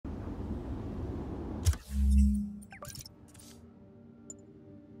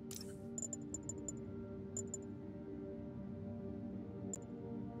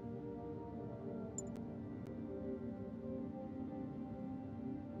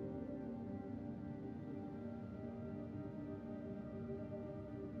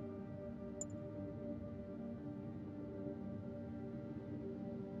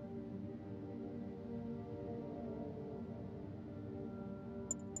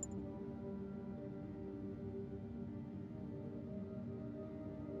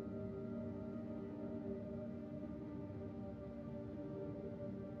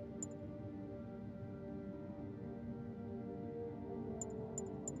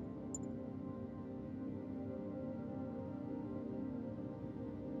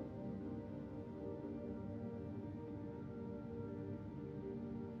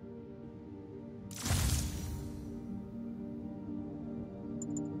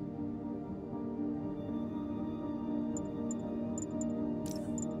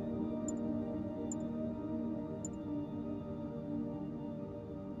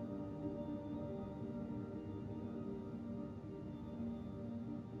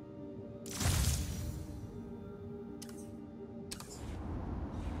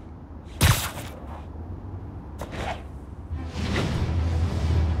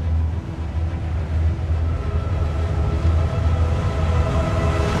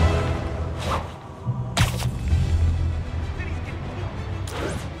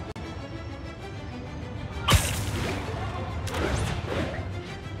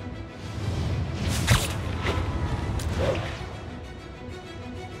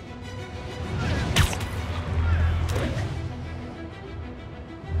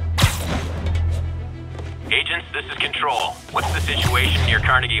this is Control. What's the situation near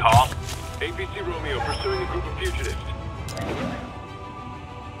Carnegie Hall? APC Romeo pursuing a group of fugitives.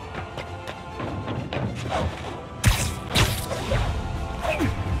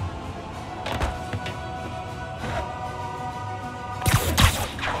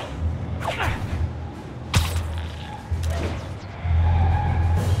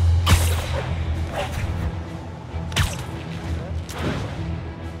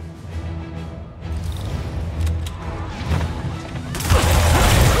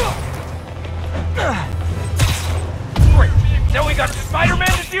 Now we got Spider-Man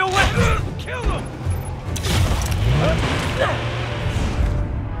to deal with! Kill him!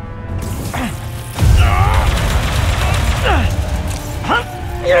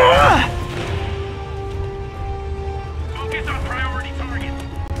 Focus on priority targets.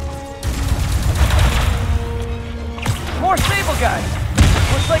 More Sable guys!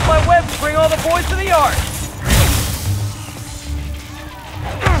 Looks like my webs bring all the boys to the yard!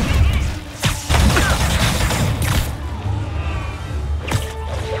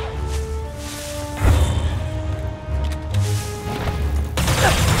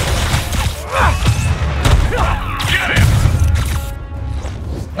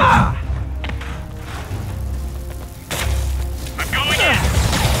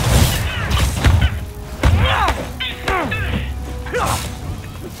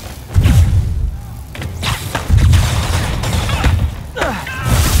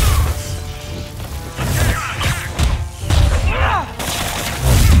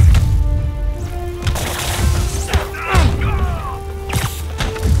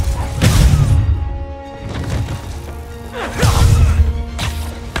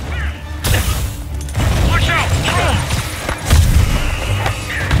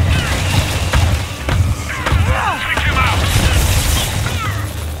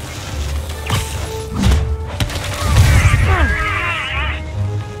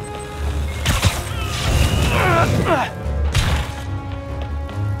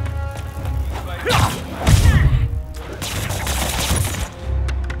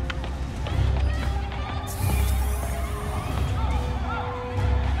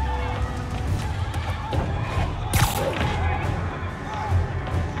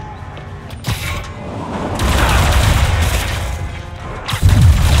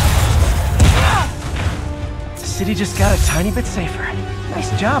 City just got a tiny bit safer.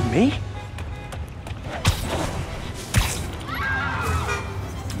 Nice job, me.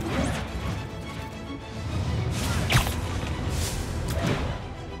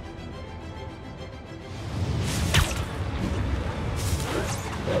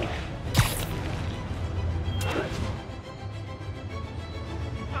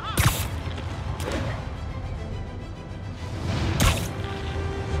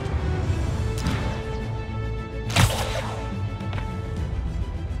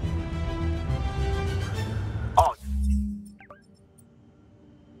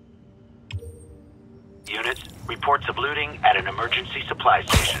 Units, reports of looting at an emergency supply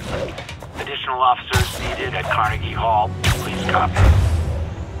station. Additional officers needed at Carnegie Hall. Please copy.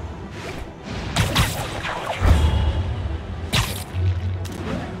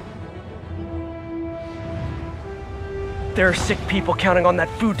 There are sick people counting on that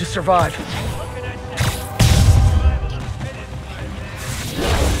food to survive.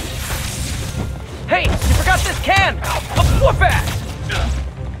 Hey, you forgot this can! A whoop ass!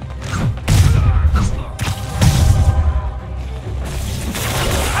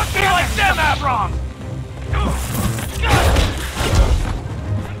 I feel like them out wrong!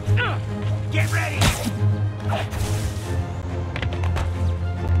 Get ready!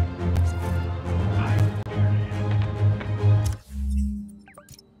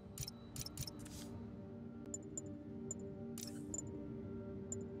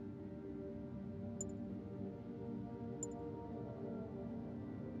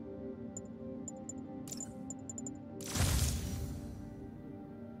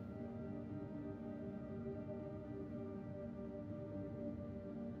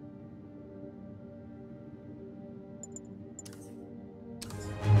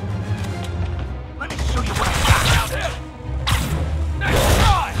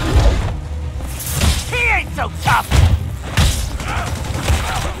 So tough!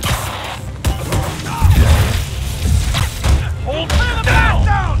 Hold the bat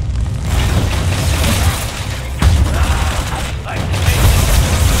down!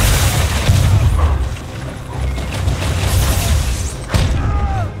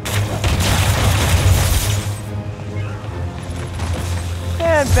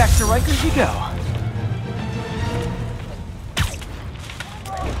 And back to Rikers you go.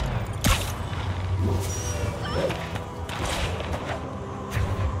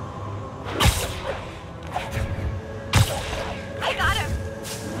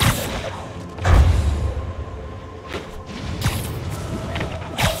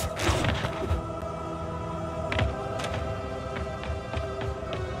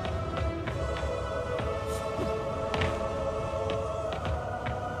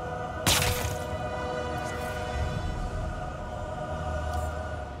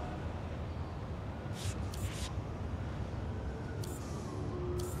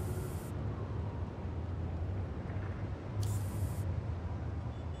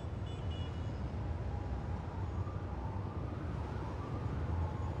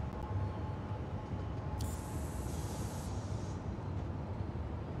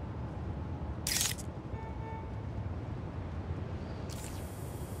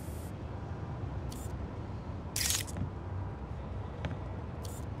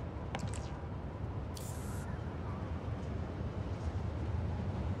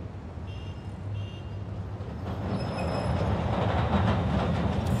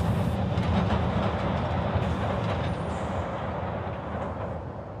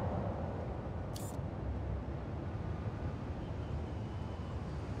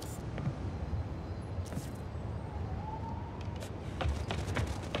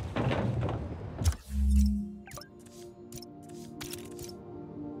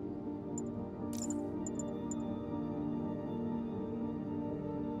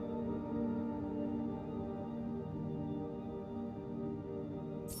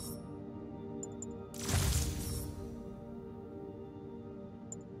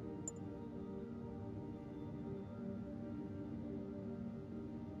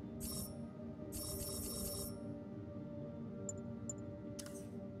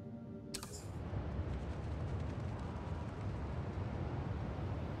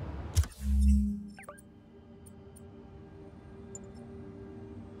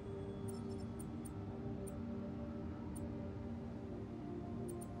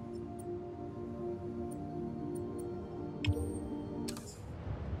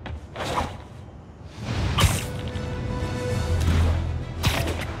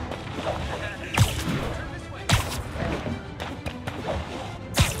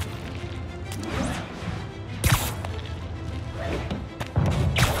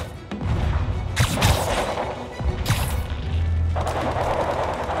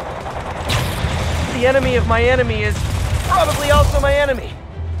 the enemy of my enemy is probably also my enemy.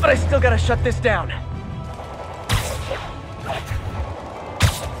 But I still gotta shut this down.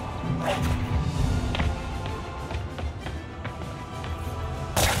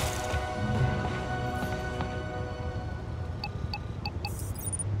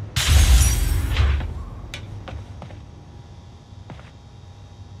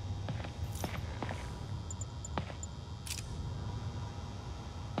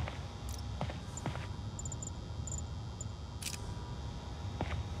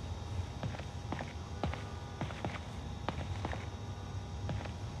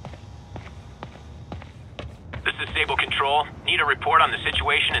 Sable Control, need a report on the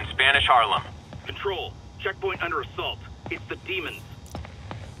situation in Spanish Harlem. Control, checkpoint under assault. It's the demons.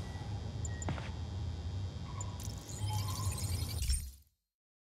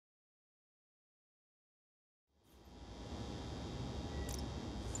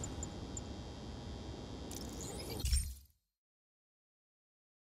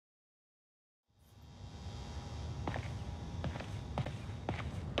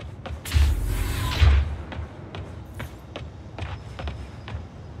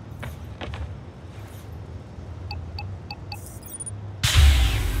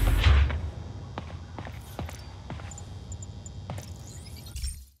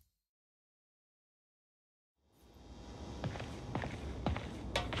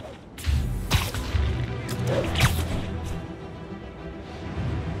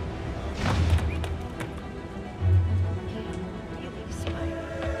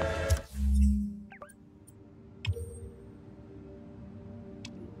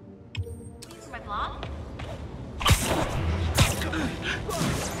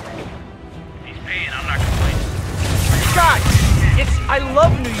 I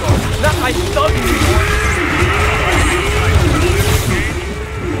love New York, not I thug New York.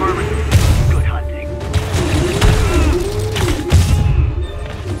 Good hunting.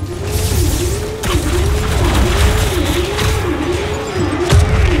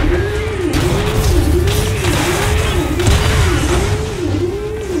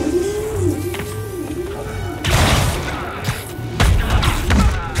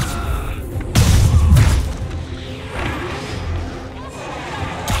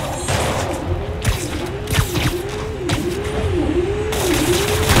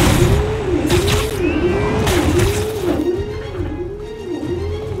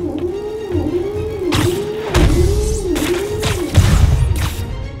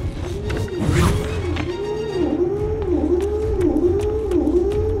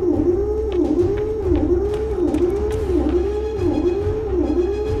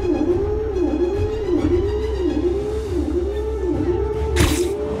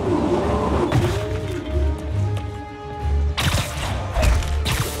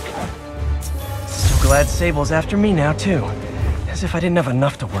 Glad Sable's after me now, too. As if I didn't have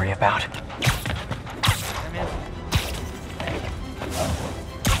enough to worry about.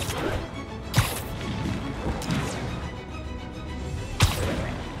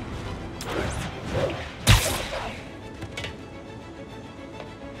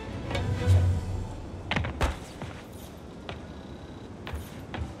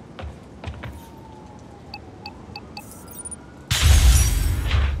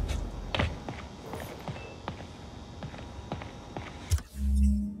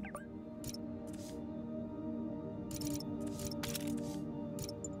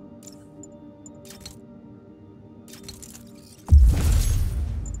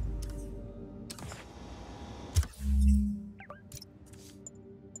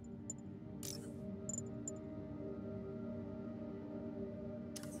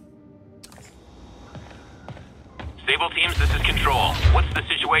 Sable teams, this is Control. What's the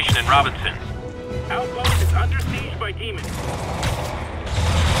situation in Robinson? Outpost is under siege by demons.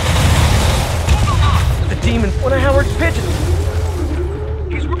 The demon, one of Howard's pigeons.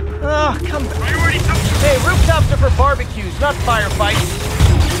 Oh, come back. Hey, rooftops are for barbecues, not firefights.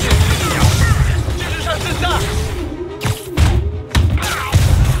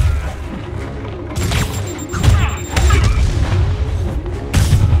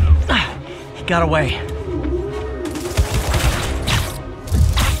 He got away.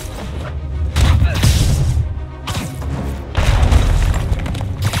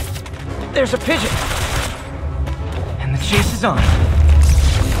 There's a pigeon! And the chase is on.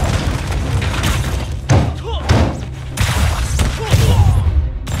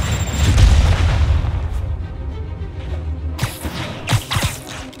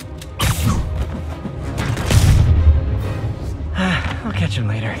 I'll catch him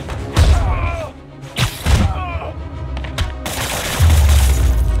later.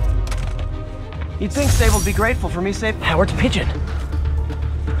 You'd think Sable'd be grateful for me saving Howard's pigeon.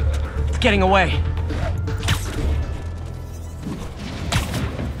 It's getting away.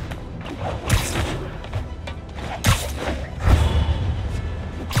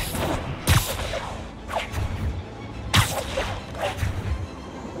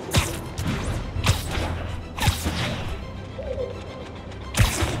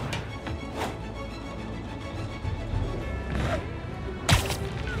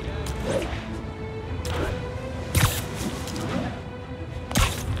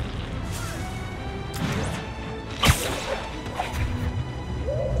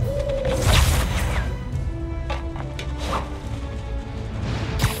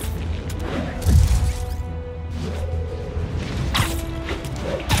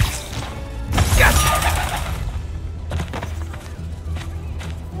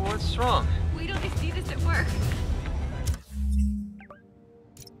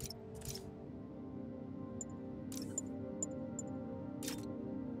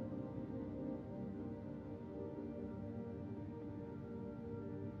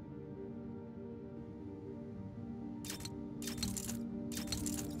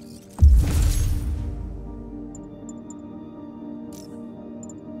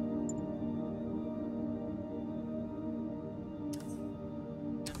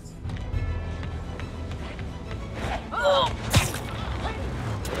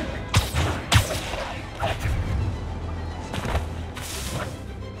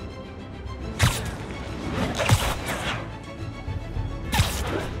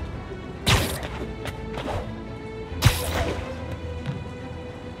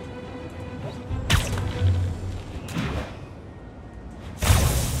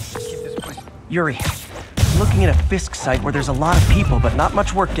 Yuri, I'm looking at a Fisk site where there's a lot of people, but not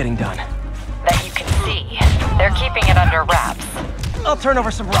much work getting done. That you can see. They're keeping it under wraps. I'll turn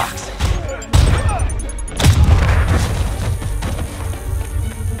over some rocks.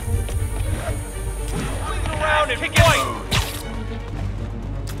 Around and fight!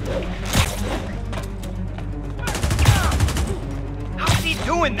 How's he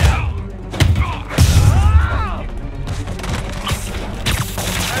doing now?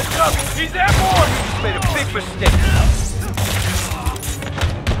 Heads up! He's airborne! He's made a big mistake.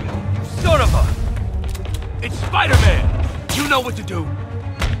 Son of a... It's Spider-Man! You know what to do.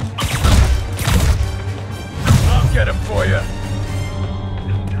 I'll get him for you.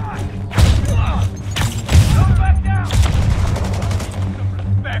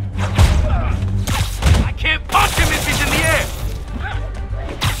 I can't punch him if he's in the air!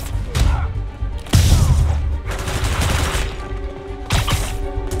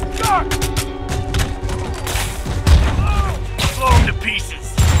 Blow him to pieces!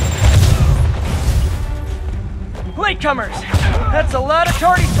 Latecomers! That's a lot of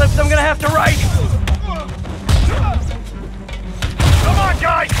tardy slips I'm gonna have to write! Come on,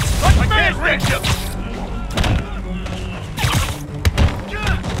 guys! Let's finish this!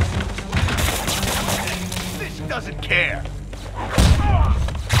 This doesn't care!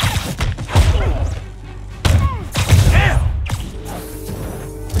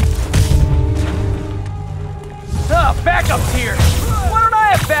 Backup's here! Why don't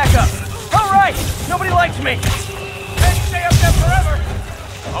I have backup? Alright! Nobody likes me! Can't stay up there forever!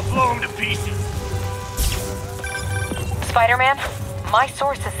 I'll blow him to pieces! Spider-Man, my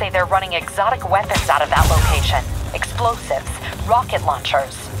sources say they're running exotic weapons out of that location. Explosives, rocket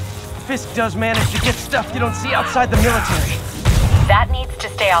launchers. Fisk does manage to get stuff you don't see outside the military. That needs to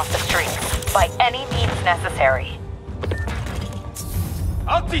stay off the streets, by any means necessary.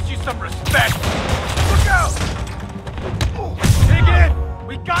 I'll teach you some respect! Look out! Dig in!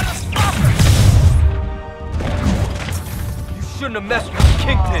 We gotta stop him! You shouldn't have messed with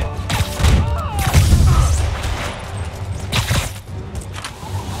Kingpin.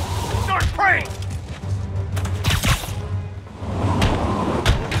 Start praying!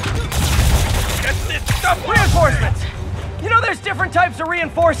 Get this stuff! Reinforcements! You know there's different types of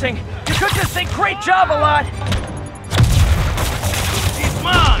reinforcing. You could just say great job a lot. He's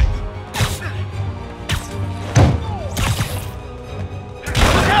mine!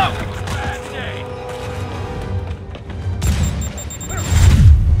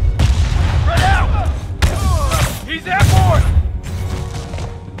 He's airborne!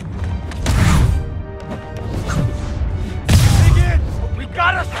 Dig in! We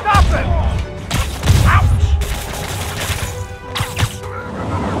gotta stop him! Ouch!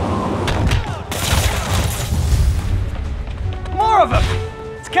 More of them!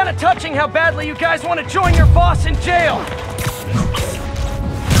 It's kind of touching how badly you guys want to join your boss in jail!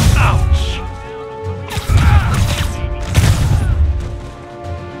 Ouch!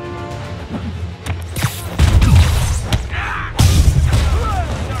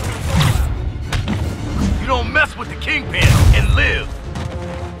 mess with the Kingpin and live.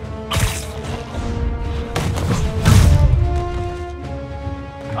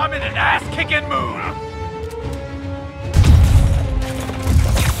 I'm in an ass-kicking mood.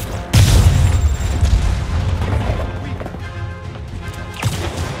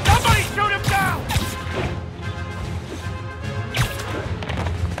 Somebody shoot him down!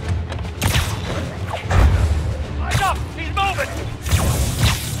 Eyes up! He's moving!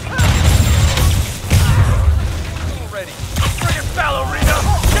 Already. Bring it, ballerina!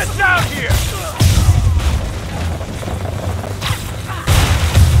 Get down here!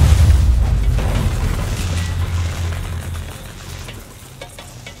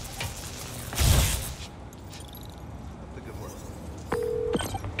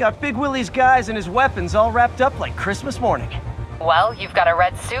 Got Big Willie's guys and his weapons all wrapped up like Christmas morning. Well, you've got a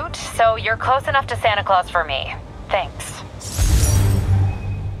red suit, so you're close enough to Santa Claus for me. Thanks.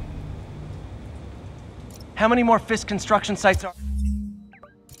 How many more Fisk construction sites are...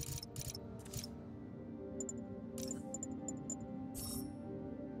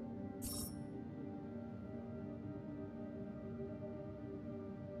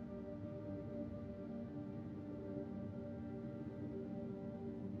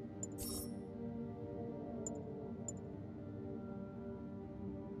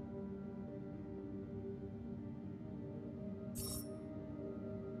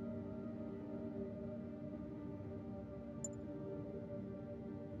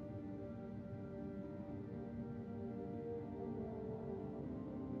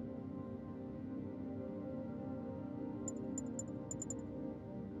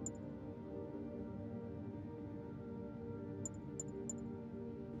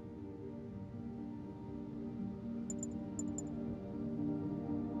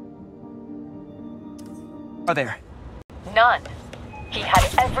 there? None. He had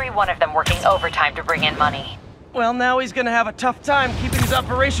every one of them working overtime to bring in money. Well, now he's gonna have a tough time keeping his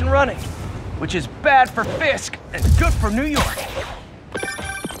operation running. Which is bad for Fisk and good for New York.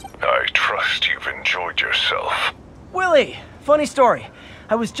 I trust you've enjoyed yourself. Willie, funny story.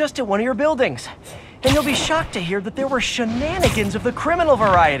 I was just at one of your buildings. And you'll be shocked to hear that there were shenanigans of the criminal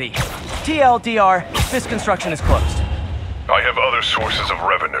variety. TLDR, Fisk construction is closed. I have other sources of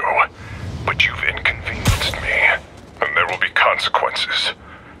revenue, but you've inconvenienced me, and there will be consequences.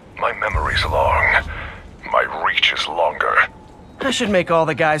 My memory's long. My reach is longer. I should make all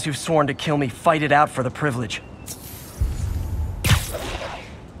the guys who've sworn to kill me fight it out for the privilege.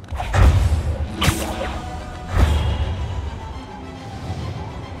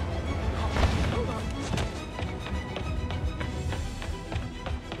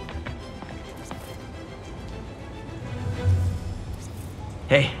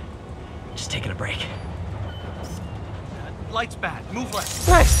 Hey, just taking a break. Light's bad. Move left.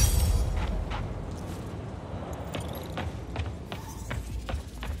 Nice!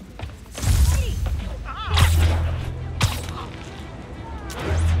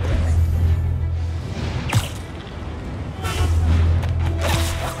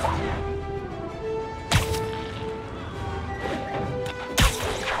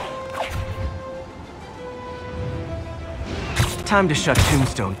 Time to shut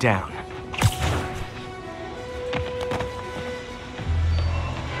Tombstone down.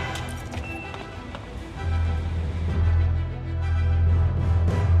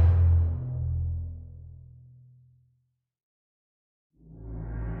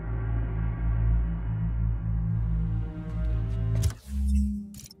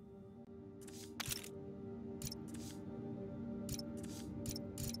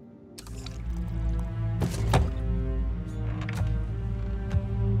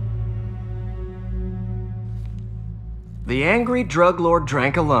 The angry drug lord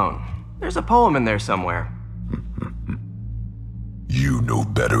drank alone. There's a poem in there somewhere. You know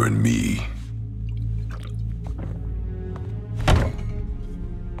better than me.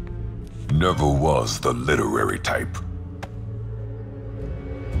 Never was the literary type.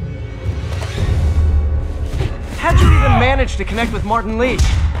 How'd you even manage to connect with Martin Lee?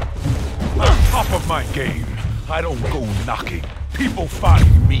 On top of my game. I don't go knocking. People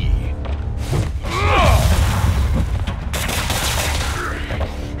find me.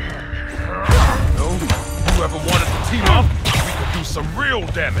 Whoever wanted to team up, we could do some real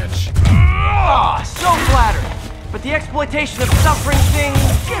damage. Ah, so flattered. But the exploitation of suffering thing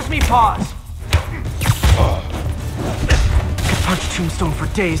gives me pause. Could punch Tombstone for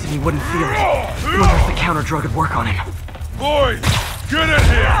days and he wouldn't feel it. Wonder if the counter drug would work on him. Boys, get in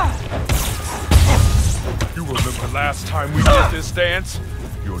here! You remember last time we did this dance?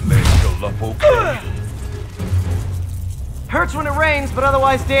 Your leg healed up okay? Hurts when it rains, but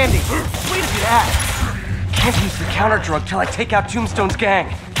otherwise dandy. Sweet of you to ask. Can't use the counter drug till I take out Tombstone's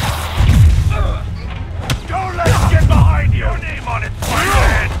gang. Don't let him get behind you! Your name on it,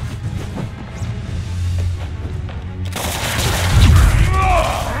 Spider-Man!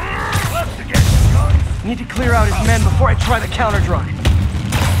 Left again, son! Need to clear out his men before I try the counter drug.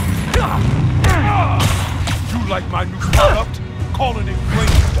 You like my new product? Calling it brain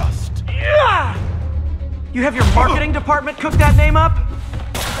dust. You have your marketing department cook that name up?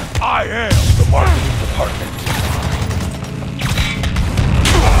 I am the marketing department.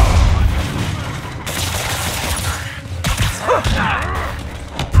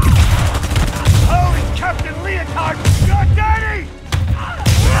 Oh, it's Captain Leotard! Your daddy!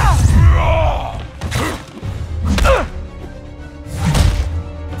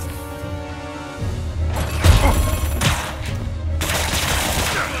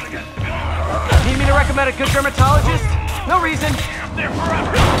 Need me to recommend a good dermatologist? No reason.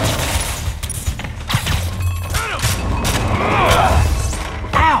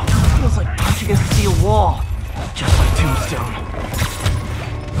 Ow! Feels like punching against a steel wall. Just like Tombstone.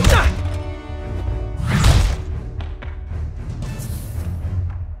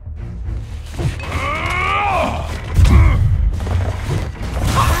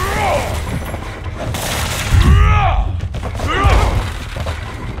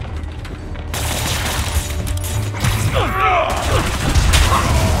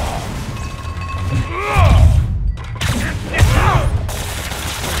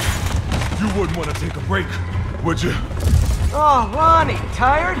 Would you? Oh, Ronnie,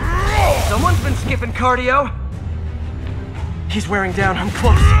 tired? Someone's been skipping cardio. He's wearing down, I'm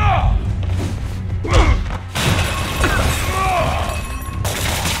close.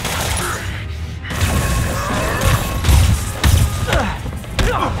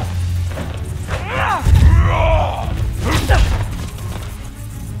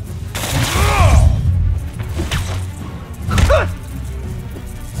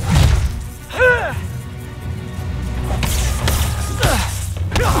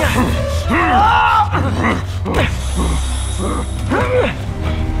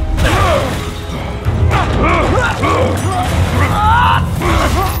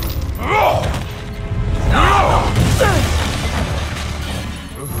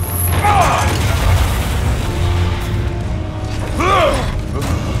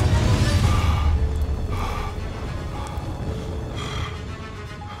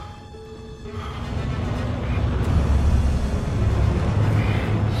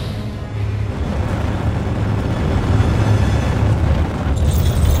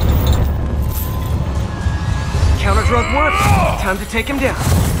 Time to take him down.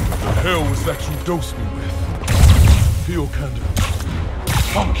 The hell was that you dosed me with? Feel kinda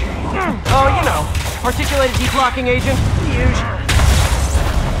funky. Oh, you know, articulated deblocking agent. Huge.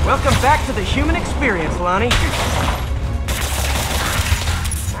 Welcome back to the human experience, Lonnie.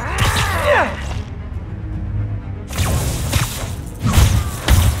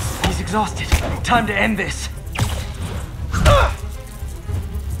 He's exhausted. Time to end this.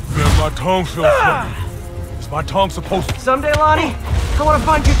 Man, my tongue feels funny. My tongue's supposed to... Someday, Lonnie, I want to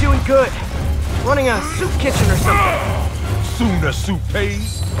find you doing good. Running a soup kitchen or something. Soon as soup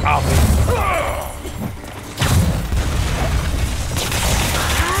pays, I'll be...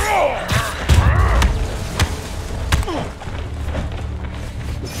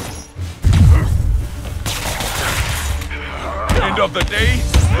 End of the day,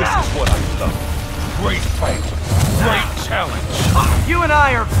 this is what I love. Great fight. Great challenge. You and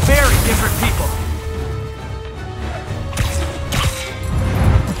I are very different people.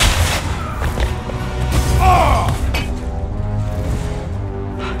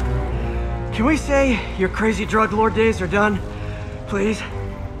 Can we say your crazy drug lord days are done, please?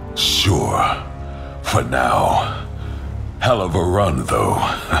 Sure. For now. Hell of a run, though.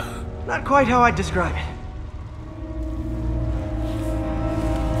 Not quite how I'd describe it.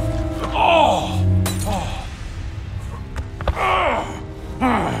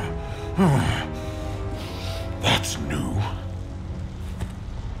 That's new.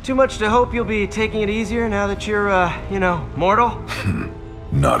 Too much to hope you'll be taking it easier now that you're, mortal?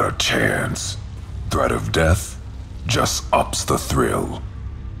 Not a chance. Threat of death just ups the thrill.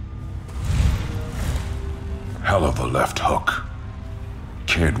 Hell of a left hook.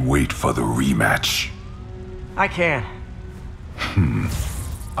 Can't wait for the rematch. I can.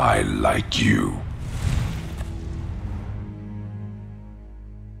 I like you.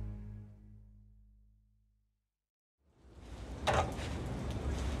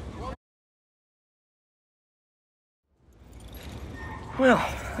 Well,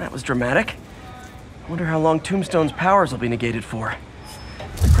 that was dramatic. Wonder how long Tombstone's powers will be negated for.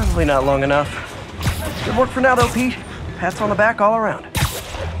 Probably not long enough. Good work for now, though, Pete. Pats on the back all around.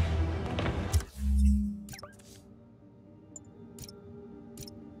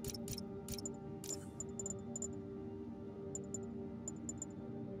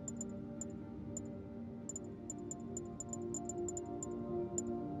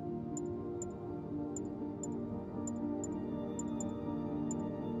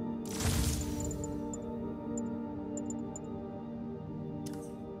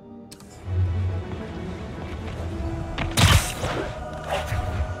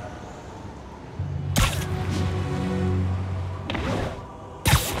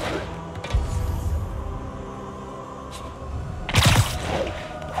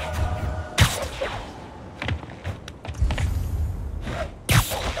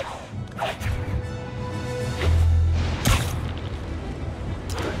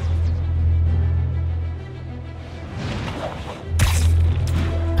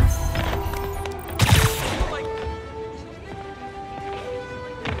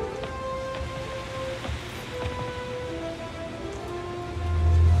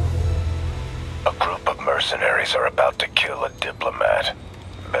 Mercenaries are about to kill a diplomat.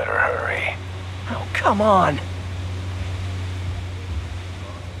 Better hurry. Oh, come on.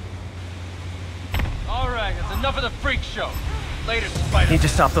 All right, that's enough of the freak show. Later, Spider. Need to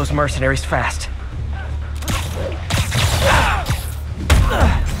stop those mercenaries fast.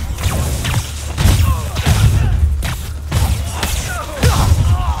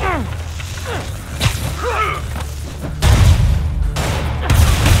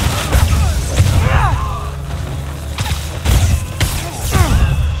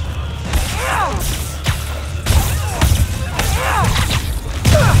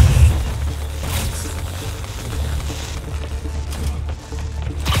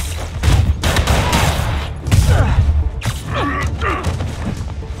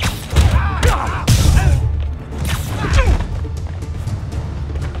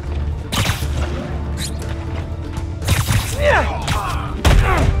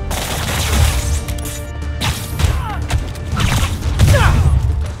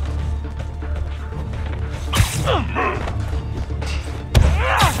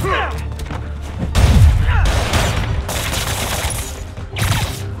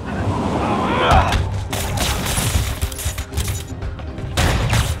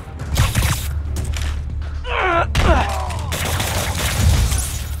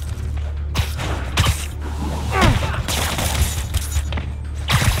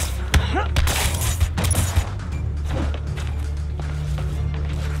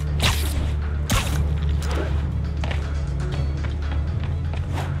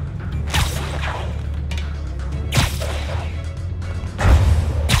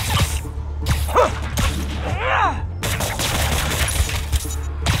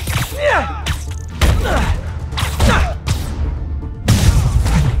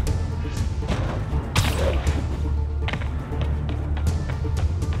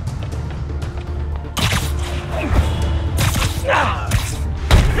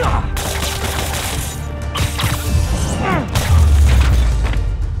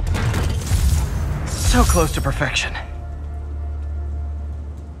 So close to perfection.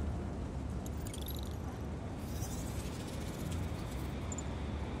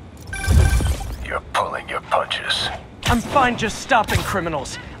 You're pulling your punches. I'm fine just stopping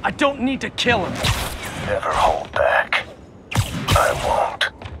criminals. I don't need to kill them. Never hold back. I won't.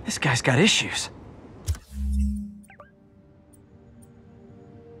 This guy's got issues.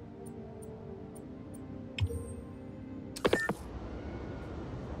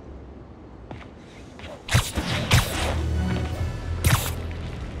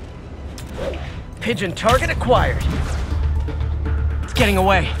 Pigeon target acquired. It's getting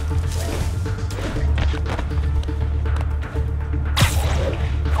away.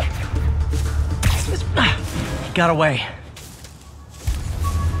 He got away.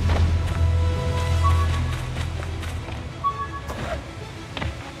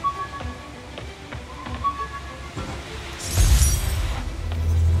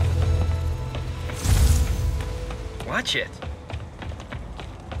 Watch it.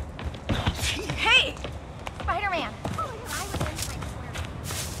 Hey! Spider-Man!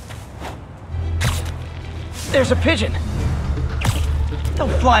 There's a pigeon.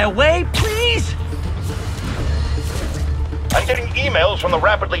 Don't fly away, please! I'm getting emails from the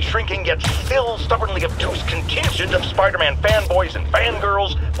rapidly shrinking yet still stubbornly obtuse contingent of Spider-Man fanboys and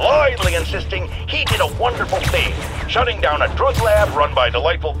fangirls blithely insisting he did a wonderful thing, shutting down a drug lab run by a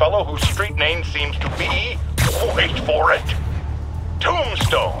delightful fellow whose street name seems to be, wait for it,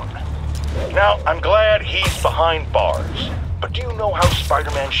 Tombstone. Now, I'm glad he's behind bars, But do you know how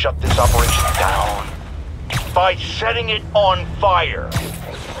Spider-Man shut this operation down? By setting it on fire.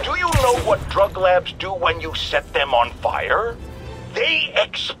 Do you know what drug labs do when you set them on fire? They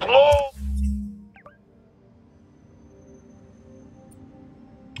explode!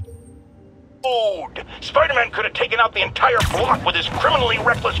 Spider-Man could have taken out the entire block with his criminally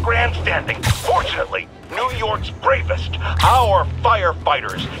reckless grandstanding. Fortunately, New York's bravest, our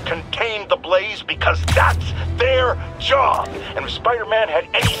firefighters, contained the blaze because that's their job. And if Spider-Man had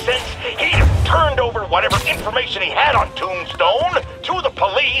any sense, he'd have turned over whatever information he had on Tombstone to the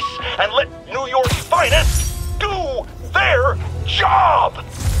police and let New York's finest do their job.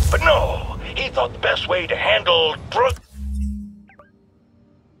 But no, he thought the best way to handle drug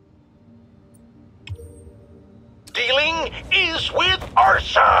dealing is with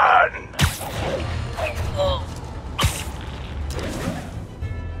arson!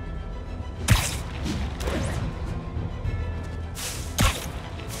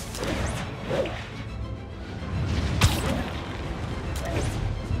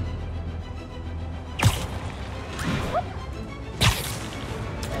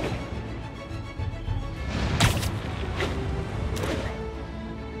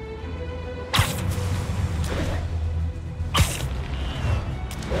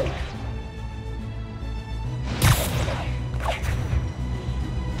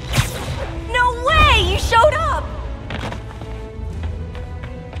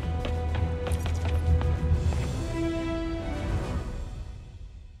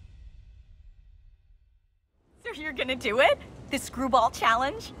 You're gonna do it? The Screwball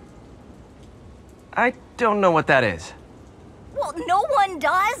challenge? I don't know what that is. Well, no one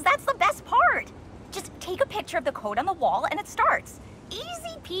does. That's the best part. Just take a picture of the code on the wall and it starts.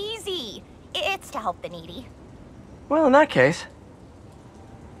 Easy peasy. It's to help the needy. Well, in that case...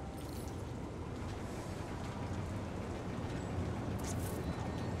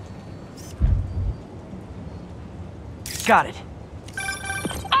 Got it.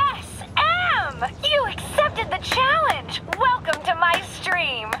 You accepted the challenge! Welcome to my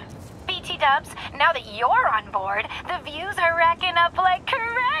stream! BT Dubs, now that you're on board, the views are racking up like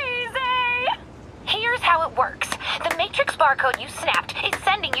crazy! Here's how it works. The Matrix barcode you snapped is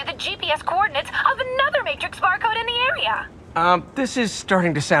sending you the GPS coordinates of another Matrix barcode in the area. This is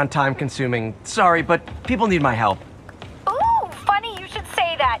starting to sound time-consuming. Sorry, but people need my help. Ooh, funny you should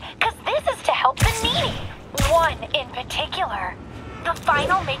say that, because this is to help the needy. One in particular. The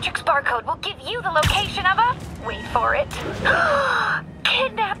final Matrix barcode will give you the location of a... wait for it.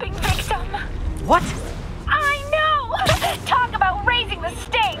 Kidnapping victim. What? I know! Talk about raising the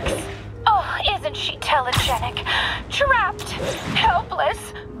stakes. Oh, isn't she telegenic? Trapped.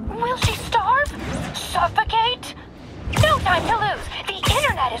 Helpless. Will she starve? Suffocate? No time to lose. The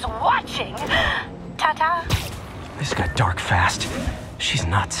internet is watching. Ta-ta. This got dark fast. She's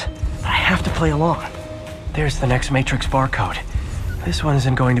nuts. But I have to play along. There's the next Matrix barcode. This one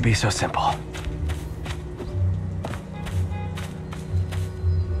isn't going to be so simple.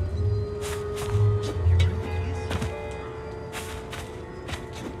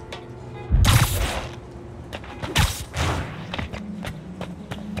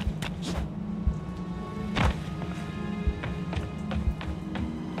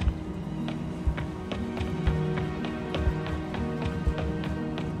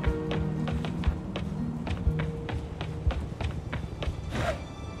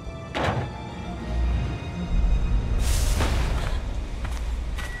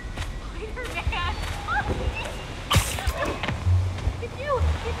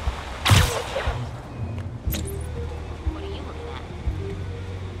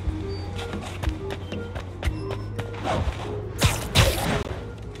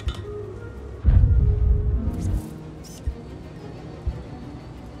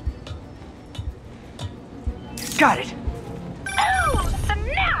 Got it! Oh,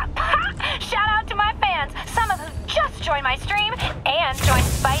 snap! Shout out to my fans, some of who just joined my stream and joined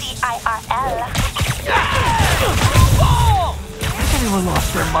Spidey IRL. Has everyone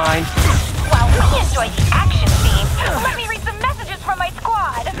lost their mind? While we enjoy the action scene, let me read some messages from my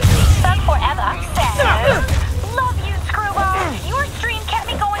squad. Thug Forever says, love you, Screwball. Your stream kept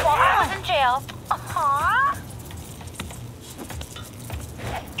me going while I was in jail. Aww.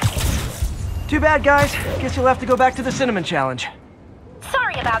 Too bad, guys. Guess you'll have to go back to the Cinnamon Challenge.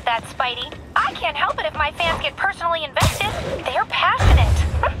 Sorry about that, Spidey. I can't help it if my fans get personally invested. They're passionate.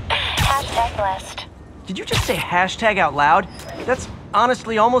 Hashtag blessed. Did you just say hashtag out loud? That's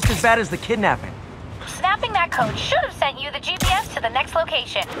honestly almost as bad as the kidnapping. Snapping that code should have sent you the GPS to the next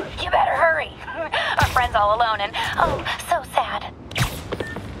location. You better hurry. Our friend's all alone and, oh, so sad.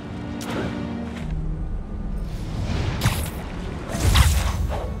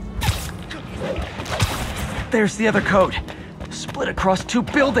 There's the other code. Split across 2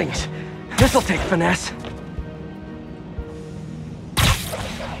 buildings. This'll take finesse.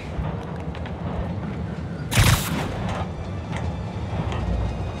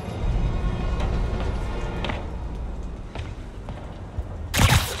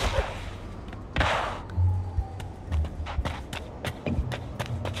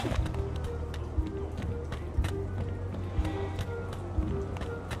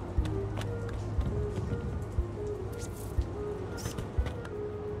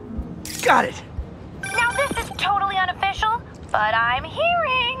 Got it! Now this is totally unofficial, but I'm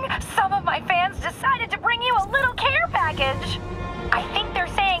hearing some of my fans decided to bring you a little care package. I think they're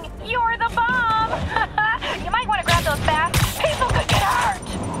saying you're the bomb. You might want to grab those fast. People could get hurt.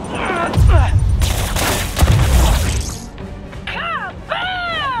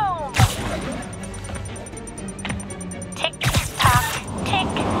 Kaboom! Tick-tock,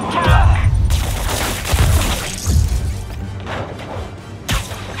 tick-tock.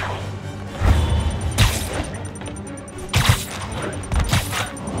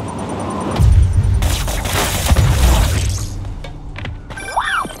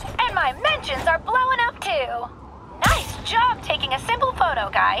 Are blowing up too. Nice job taking a simple photo,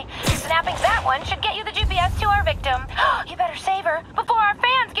 guy. Snapping that one should get you the GPS to our victim. You better save her before our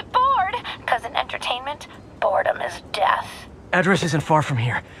fans get bored. Cause in entertainment, boredom is death. Address isn't far from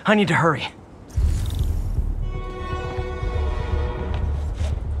here. I need to hurry.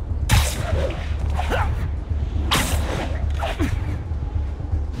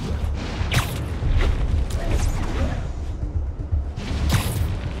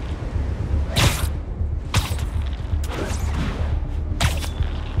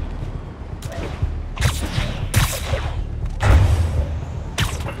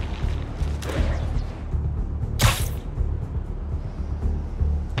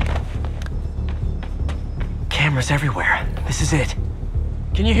 Cameras everywhere. This is it.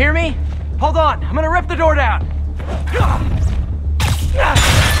 Can you hear me? Hold on, I'm gonna rip the door down.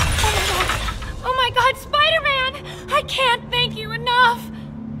 Oh my god, Spider-Man! I can't thank you enough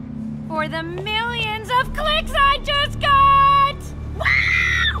for the millions of clicks I just got!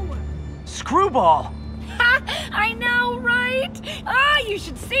 Wow! Screwball! I know, right? You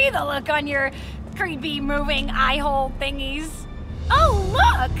should see the look on your creepy moving eye hole thingies. Oh,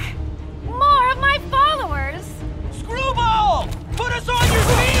 look! More of my followers! Screwball! Put us on your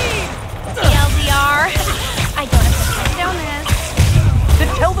feet! TLDR. I don't have to slow down this. Then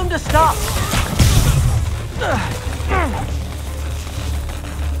tell them to stop!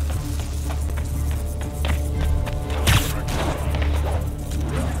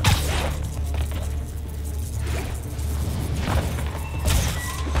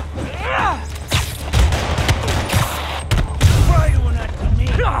 Why are you doing that to me?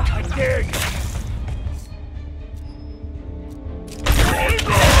 I dare you!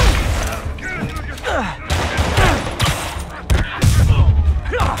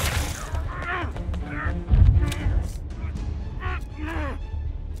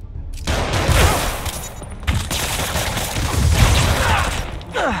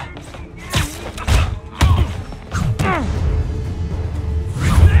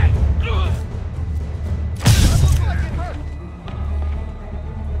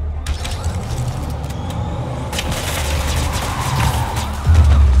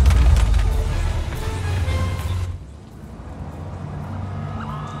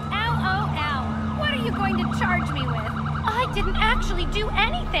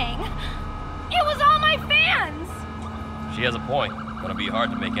 She has a point. Gonna be hard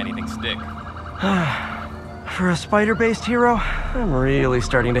to make anything stick. For a spider-based hero, I'm really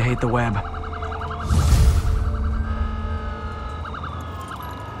starting to hate the web.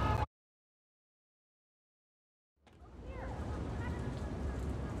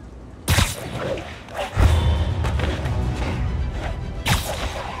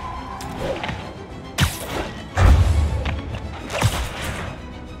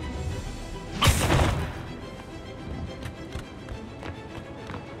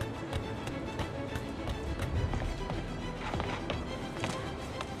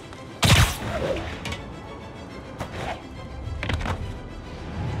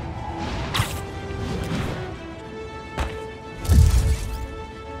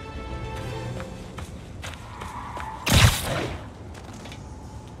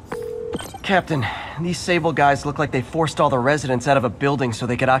 Captain, these Sable guys look like they forced all the residents out of a building so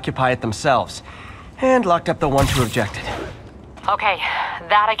they could occupy it themselves. And locked up the ones who objected. Okay,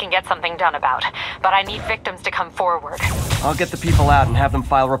 that I can get something done about. But I need victims to come forward. I'll get the people out and have them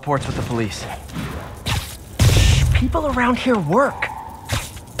file reports with the police. Shh, people around here work.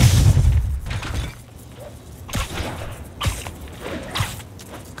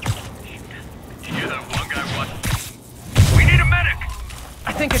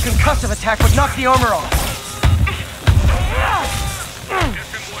 think a concussive attack would knock the armor off.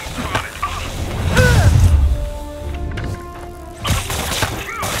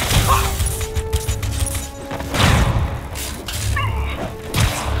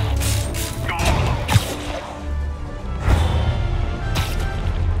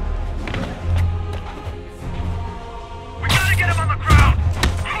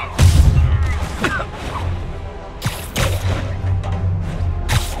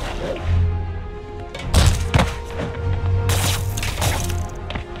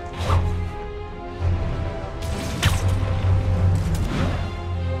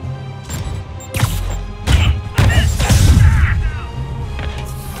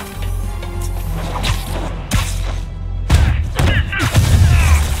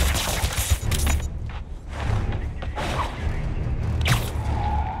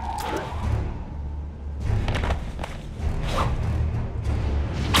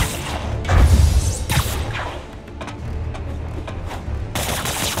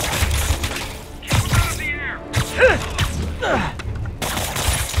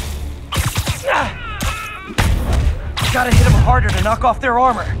 Gotta hit them harder to knock off their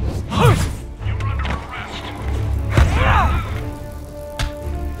armor.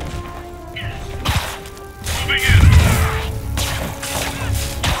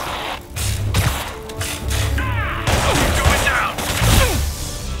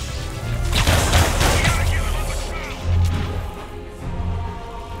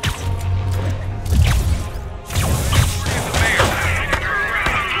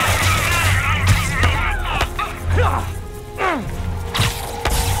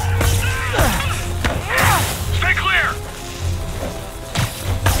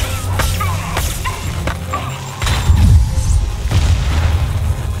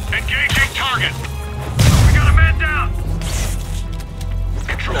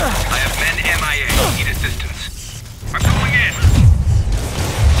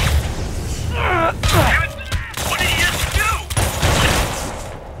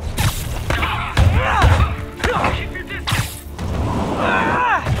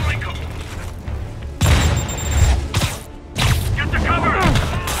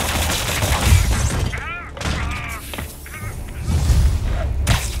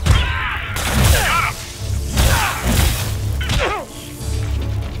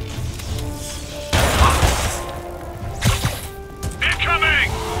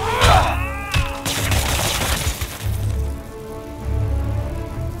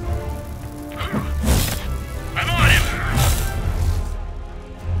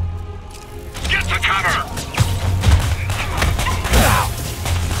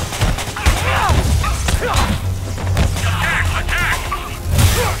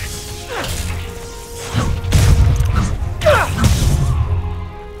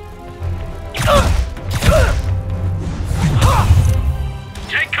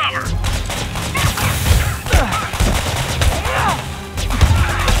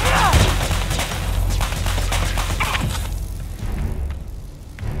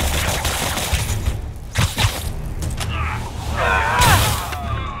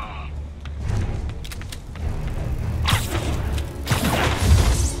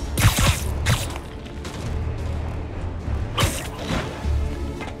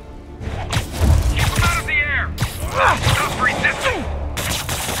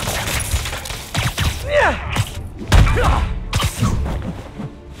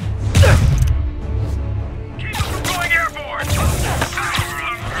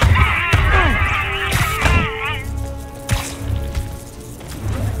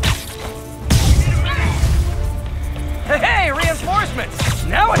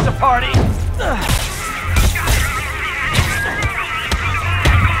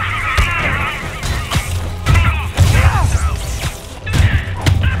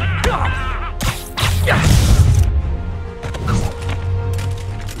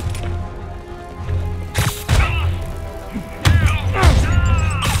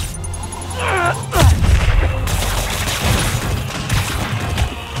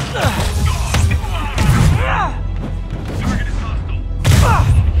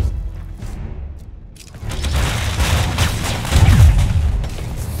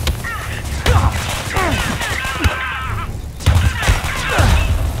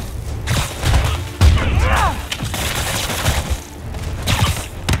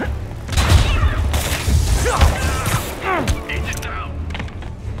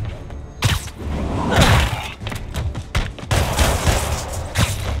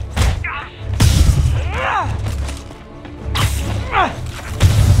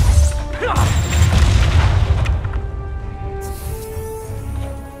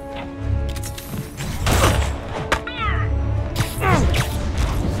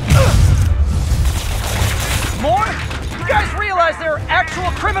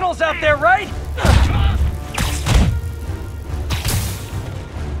 out there, right?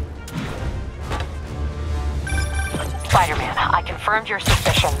 Spider-Man, I confirmed your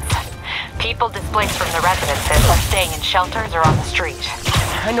suspicions. People displaced from the residences are staying in shelters or on the street.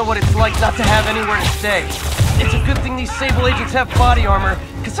 I know what it's like not to have anywhere to stay. It's a good thing these Sable agents have body armor,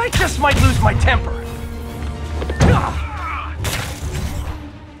 because I just might lose my temper.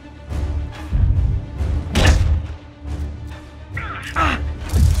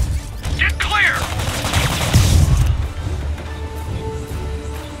 Get clear!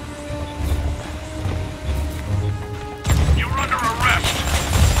 You're under arrest.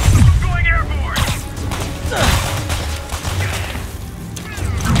 I'm going airborne.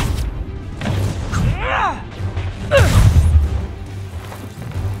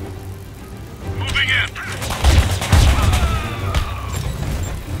 Moving in.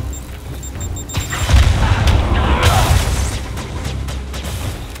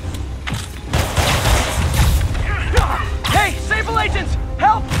 Hey, Sable agents!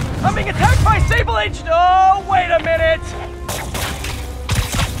 Help! I'm being attacked by Sable agent! Oh, wait a minute!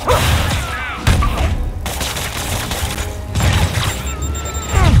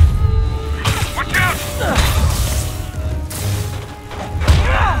 Watch out!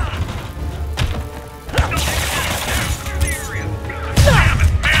 Damn it,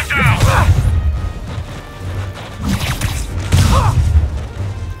 man down!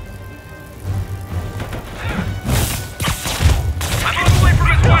 I'm on the way from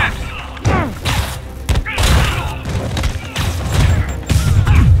his west!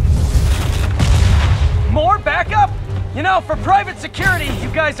 More backup? You know, for private security, you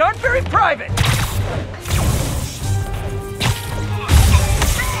guys aren't very private.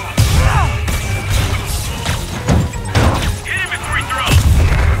 Hit him before he throws!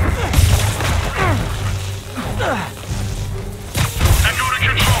 Echo to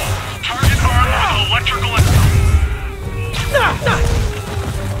control. Target armed with electrical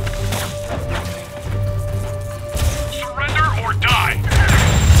surrender or die!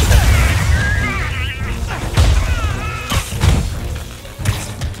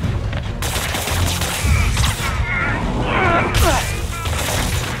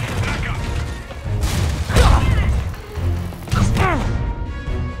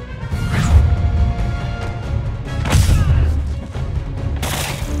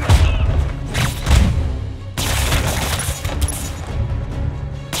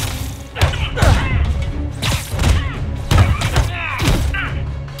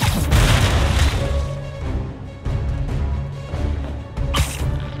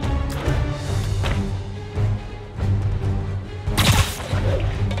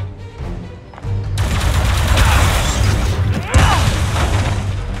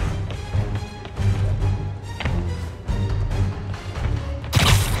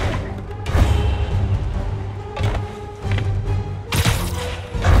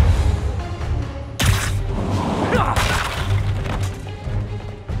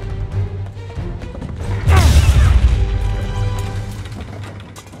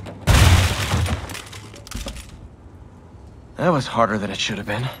 That was harder than it should have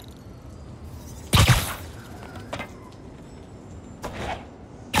been.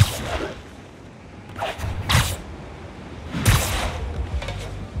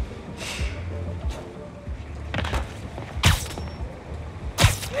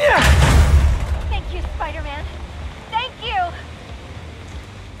 Thank you, Spider-Man. Thank you!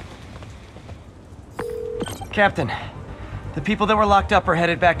 Captain, the people that were locked up are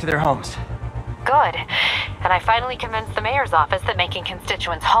headed back to their homes. Good. And I finally convinced the mayor's office that making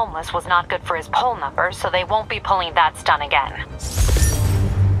constituents homeless was not good for his poll numbers, so they won't be pulling that stunt again.